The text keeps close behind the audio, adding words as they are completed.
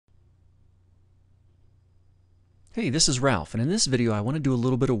Hey, this is Ralph, and in this video I want to do a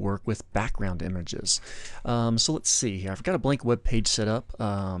little bit of work with background images. So let's see here. I've got a blank web page set up.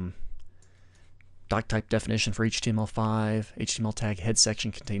 Doc type definition for HTML5. HTML tag head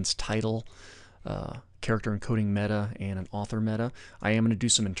section contains title, character encoding meta, and an author meta. I am going to do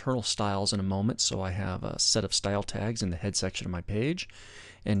some internal styles in a moment, so I have a set of style tags in the head section of my page.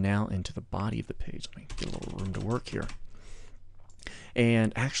 And now into the body of the page. Let me get a little room to work here.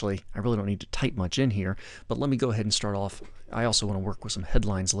 And actually, I really don't need to type much in here, but let me go ahead and start off. I also want to work with some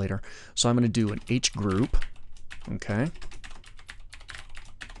headlines later. So I'm going to do an H group, okay?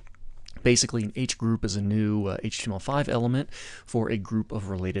 Basically, an H group is a new HTML5 element for a group of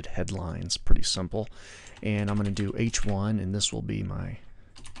related headlines. Pretty simple. And I'm going to do H1, and this will be my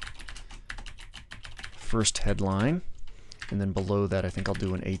first headline. And then below that, I think I'll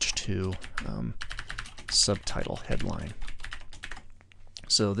do an H2 subtitle headline.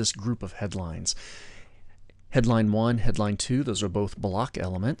 So this group of headlines, headline 1, headline 2, those are both block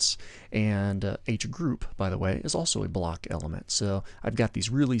elements, and H group, by the way, is also a block element. So I've got these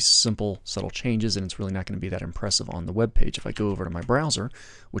really simple, subtle changes, and it's really not going to be that impressive on the web page. If I go over to my browser,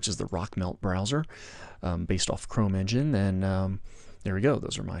 which is the Rockmelt browser, based off Chrome engine, then there we go.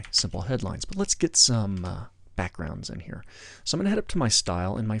 Those are my simple headlines. But let's get some backgrounds in here. So I'm going to head up to my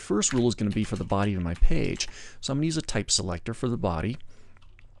style, and my first rule is going to be for the body of my page. So I'm going to use a type selector for the body.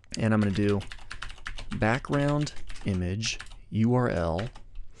 And I'm going to do background image URL,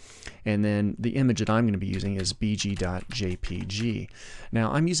 and then the image that I'm going to be using is bg.jpg.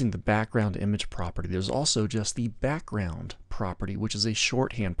 Now I'm using the background image property. There's also just the background property, which is a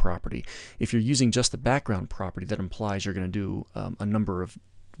shorthand property. If you're using just the background property, that implies you're going to do a number of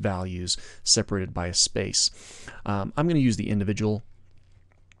values separated by a space. I'm going to use the individual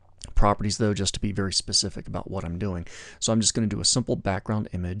properties though, just to be very specific about what I'm doing. So I'm just going to do a simple background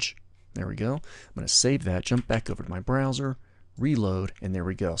image. There we go. I'm going to save that, jump back over to my browser, reload, and there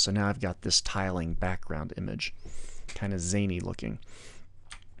we go. So now I've got this tiling background image, kind of zany looking.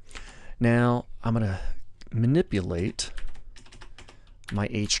 Now I'm going to manipulate my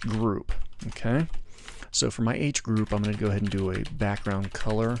H group. Okay, so for my H group, I'm going to go ahead and do a background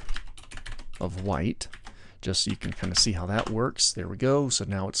color of white, just so you can kind of see how that works. There we go. So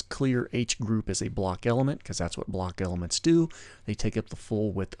now it's clear H group is a block element, because that's what block elements do. They take up the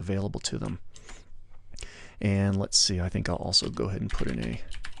full width available to them. And let's see, I think I'll also go ahead and put in a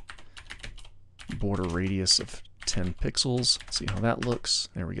border radius of 10 pixels. See how that looks.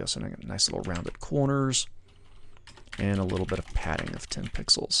 There we go. So now I got nice little rounded corners and a little bit of padding of 10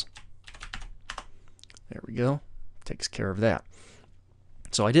 pixels. There we go. Takes care of that.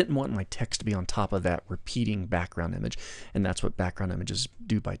 So I didn't want my text to be on top of that repeating background image, and that's what background images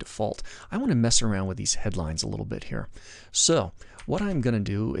do by default. I want to mess around with these headlines a little bit here. So what I'm going to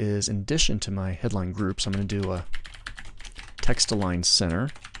do is, in addition to my headline groups, I'm going to do a text align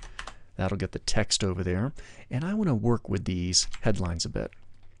center. That'll get the text over there, and I want to work with these headlines a bit.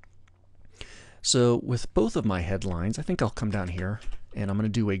 So with both of my headlines, I think I'll come down here, and I'm going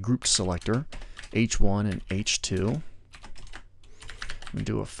to do a grouped selector, H1 and H2. I'm going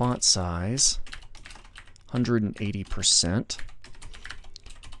to do a font size 180%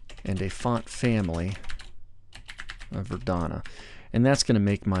 and a font family of Verdana. And that's going to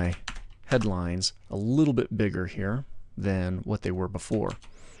make my headlines a little bit bigger here than what they were before.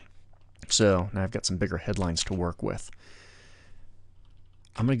 So now I've got some bigger headlines to work with.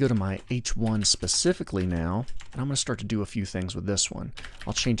 I'm going to go to my H1 specifically now, and I'm going to start to do a few things with this one.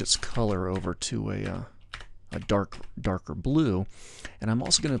 I'll change its color over to a darker blue, and I'm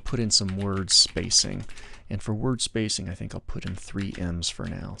also going to put in some word spacing, and for word spacing I think I'll put in 3 M's for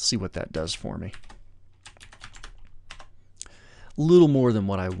now. See what that does for me. A little more than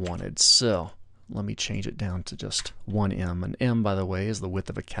what I wanted, so let me change it down to just 1 M. An M, by the way, is the width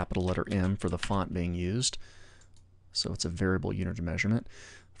of a capital letter M for the font being used, so it's a variable unit of measurement.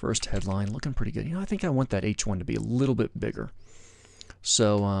 First headline looking pretty good. You know, I think I want that H1 to be a little bit bigger,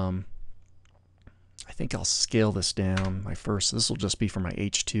 so I think I'll scale this down. This will just be for my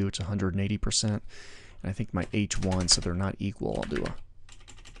H2, it's 180%. And I think my H1, so they're not equal, I'll do a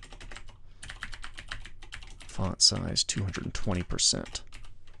font size 220%.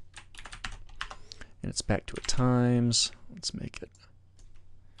 And it's back to a times. Let's make it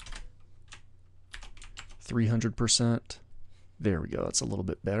 300%. There we go, that's a little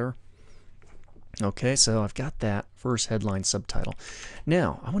bit better. Okay, so I've got that first headline subtitle.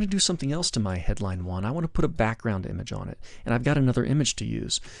 Now, I want to do something else to my headline 1. I want to put a background image on it, and I've got another image to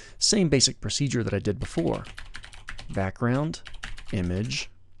use. Same basic procedure that I did before. Background, image,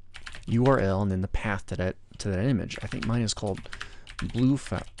 URL, and then the path to that image. I think mine is called blue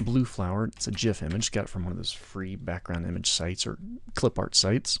flower. It's a GIF image. Got it from one of those free background image sites or clip art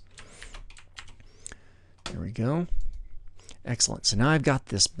sites. There we go. Excellent. So now I've got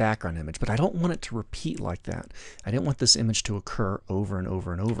this background image, but I don't want it to repeat like that. I didn't want this image to occur over and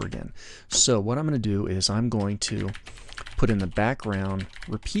over and over again. So what I'm going to do is I'm going to put in the background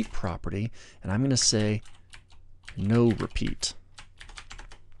repeat property, and I'm going to say no repeat.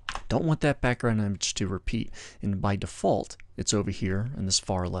 Don't want that background image to repeat, and by default it's over here on this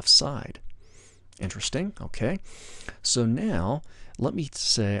far left side. Interesting. Okay, so now let me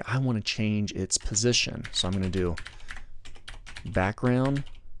say I want to change its position. So I'm going to do background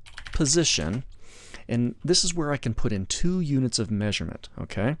position, and this is where I can put in 2 units of measurement.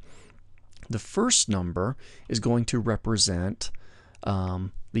 Okay, the first number is going to represent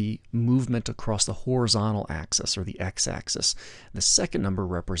the movement across the horizontal axis, or the x-axis. The second number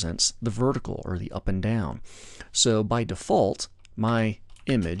represents the vertical, or the up and down. So by default, my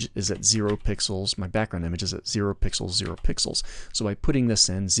image is at 0 pixels, my background image is at 0 pixels, 0 pixels. So by putting this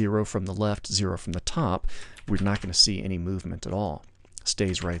in, 0 from the left, 0 from the top, we're not going to see any movement at all.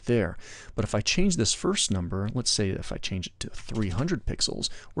 Stays right there. But if I change this first number, let's say if I change it to 300 pixels,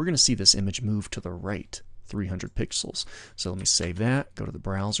 we're going to see this image move to the right 300 pixels. So let me save that, go to the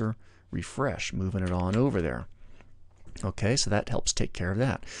browser, refresh, moving it on over there. Okay, so that helps take care of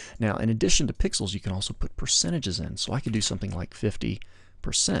that. Now, in addition to pixels, you can also put percentages in. So I could do something like 50%.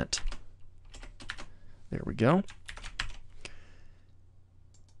 There we go.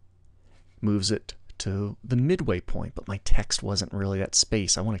 Moves it to the midway point, but my text wasn't really that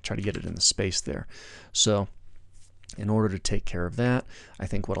space. I want to try to get it in the space there. So in order to take care of that, I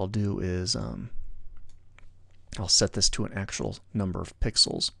think what I'll do is I'll set this to an actual number of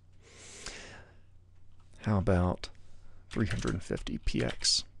pixels. How about 350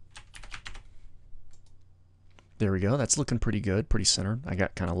 px? There we go. That's looking pretty good, pretty centered. I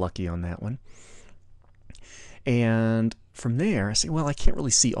got kind of lucky on that one. And from there, I say, well, I can't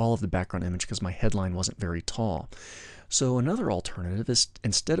really see all of the background image because my headline wasn't very tall. So another alternative is,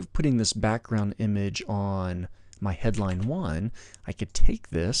 instead of putting this background image on my headline 1, I could take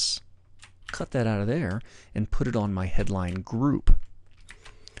this, cut that out of there, and put it on my headline group.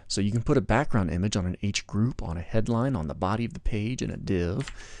 So you can put a background image on an H group, on a headline, on the body of the page, in a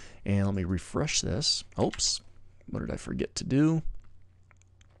div. And let me refresh this. Oops, what did I forget to do?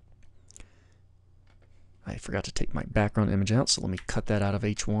 I forgot to take my background image out, so let me cut that out of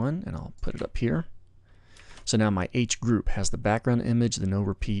H1 and I'll put it up here. So now my H group has the background image, the no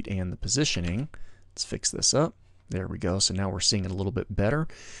repeat, and the positioning. Let's fix this up. There we go. So now we're seeing it a little bit better.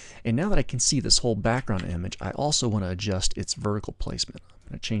 And now that I can see this whole background image, I also want to adjust its vertical placement. I'm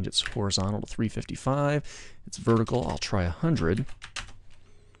going to change its horizontal to 355. Its vertical, I'll try 100.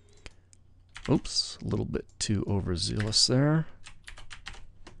 Oops, a little bit too overzealous there.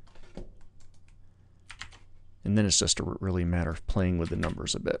 And then it's just a really matter of playing with the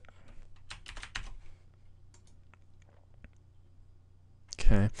numbers a bit.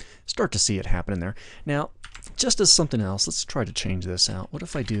 Okay, start to see it happening there. Now, just as something else, let's try to change this out. What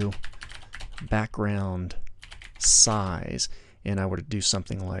if I do background size and I were to do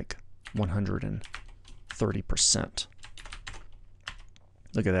something like 130%?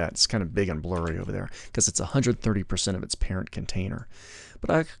 Look at that, it's kind of big and blurry over there because it's 130% of its parent container. But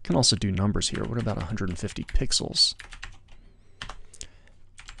I can also do numbers here. What about 150 pixels?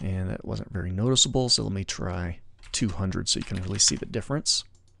 And that wasn't very noticeable, so let me try 200 so you can really see the difference.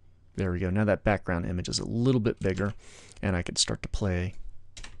 There we go. Now that background image is a little bit bigger, and I could start to play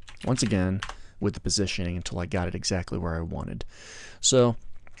once again with the positioning until I got it exactly where I wanted. So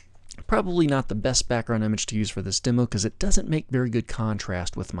probably not the best background image to use for this demo because it doesn't make very good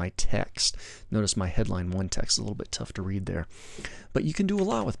contrast with my text. Notice my headline 1 text is a little bit tough to read there. But you can do a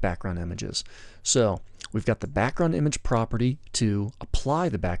lot with background images. So we've got the background image property to apply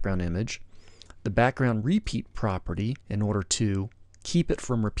the background image, the background repeat property in order to keep it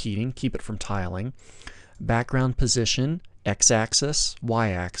from repeating, keep it from tiling, background position, x-axis,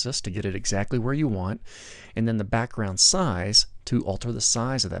 y-axis to get it exactly where you want, and then the background size to alter the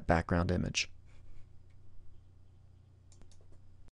size of that background image.